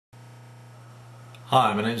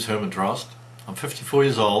Hi, my name is Herman Drost. I'm 54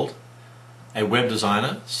 years old, a web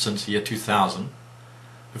designer since the year 2000.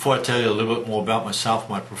 Before I tell you a little bit more about myself,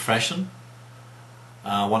 my profession,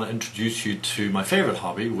 I want to introduce you to my favorite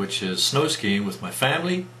hobby, which is snow skiing with my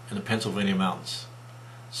family in the Pennsylvania mountains.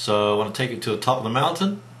 So I want to take you to the top of the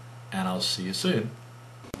mountain, and I'll see you soon.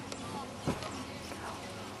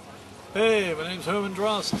 Hey, my name is Herman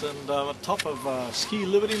Drost, and I'm at the top of Ski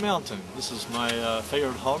Liberty Mountain. This is my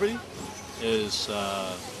favorite hobby, is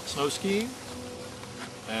snow skiing,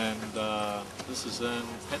 and this is in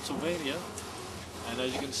Pennsylvania. And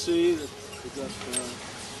as you can see, we've got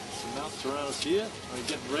some mountains around us here. We're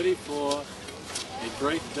getting ready for a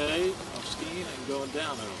great day of skiing and going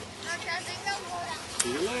downhill.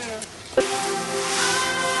 See you later.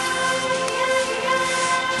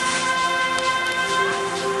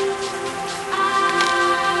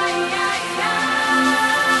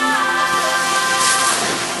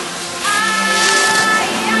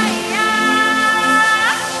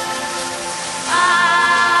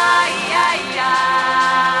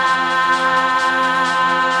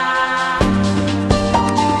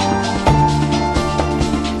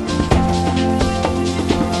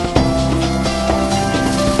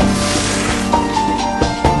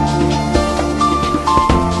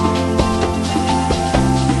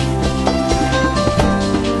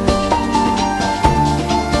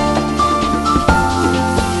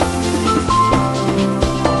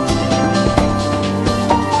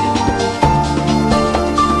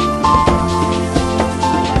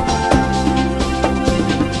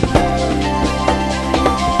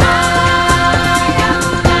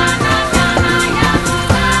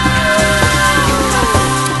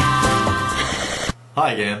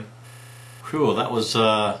 Hi again. Cool, that was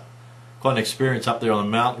quite an experience up there on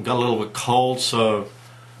the mountain. Got a little bit cold, so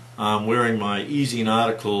I'm wearing my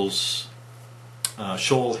EzineArticles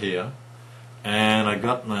shawl here, and I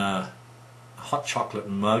got a hot chocolate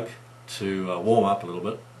mug to warm up a little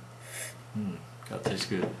bit. That tastes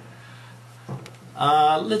good.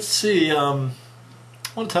 Let's see, I want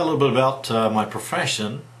to tell a little bit about my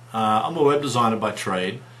profession. I'm a web designer by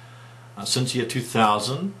trade since the year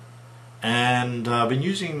 2000. And I've been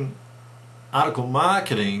using article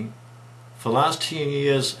marketing for the last 10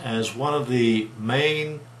 years as one of the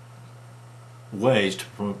main ways to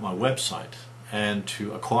promote my website and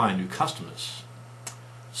to acquire new customers.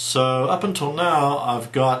 So up until now,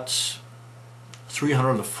 I've got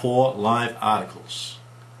 304 live articles.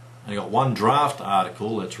 I got one draft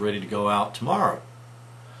article that's ready to go out tomorrow.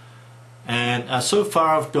 And so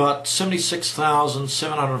far I've got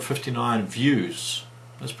 76,759 views.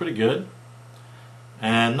 That's pretty good.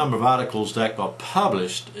 And the number of articles that got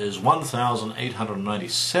published is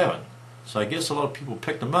 1,897. So I guess a lot of people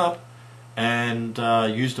picked them up and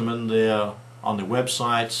used them on their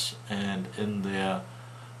websites and in their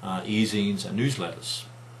e-zines and newsletters.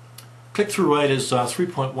 Click-through rate is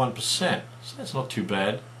 3.1%, so that's not too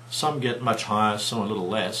bad. Some get much higher, some a little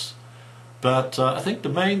less. But I think the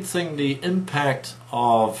main thing, the impact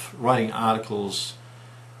of writing articles,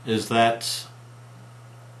 is that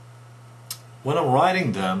when I'm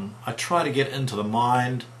writing them, I try to get into the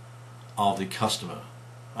mind of the customer.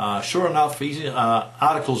 Sure enough,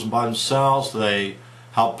 articles by themselves, they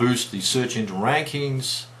help boost the search engine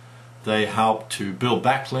rankings, they help to build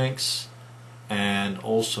backlinks, and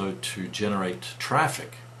also to generate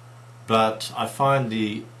traffic. But I find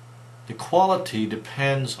the quality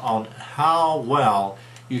depends on how well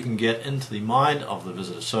you can get into the mind of the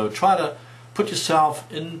visitor. So try to put yourself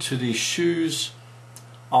into the shoes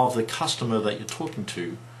of the customer that you're talking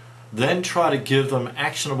to, then try to give them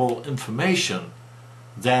actionable information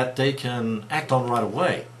that they can act on right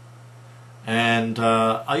away. And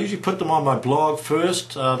I usually put them on my blog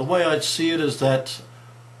first. The way I'd see it is that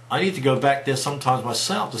I need to go back there sometimes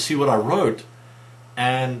myself to see what I wrote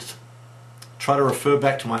and try to refer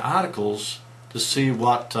back to my articles to see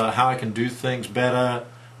how I can do things better,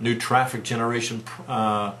 new traffic generation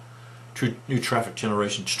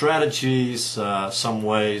strategies, some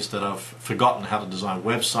ways that I've forgotten how to design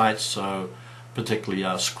websites, so particularly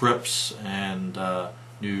scripts and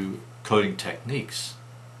new coding techniques.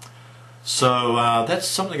 So that's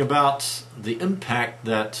something about the impact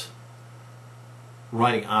that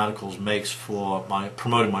writing articles makes for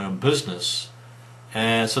promoting my own business.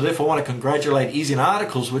 And so therefore I want to congratulate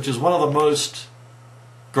EzineArticles, which is one of the most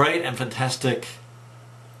great and fantastic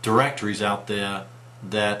directories out there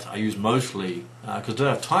that I use mostly because I don't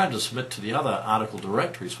have time to submit to the other article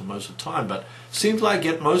directories for most of the time, but it seems like I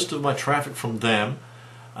get most of my traffic from them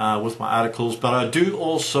with my articles. But I do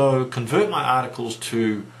also convert my articles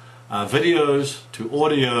to videos, to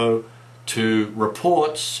audio, to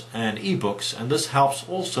reports and ebooks, and this helps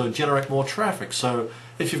also generate more traffic. So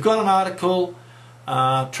if you've got an article,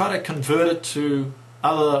 try to convert it to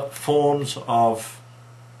other forms of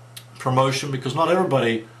promotion, because not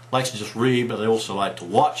everybody likes to just read, but they also like to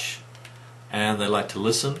watch, and they like to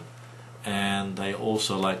listen, and they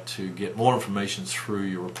also like to get more information through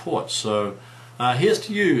your reports. So here's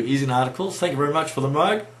to you, EzineArticles. Thank you very much for the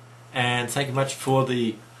mug, and thank you much for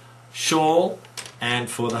the shawl and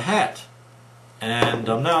for the hat. And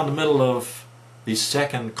I'm now in the middle of the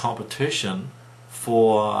second competition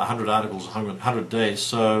for 100 articles, 100 days.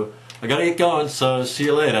 So I got to get going, so see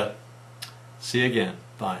you later. See you again.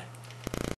 Bye.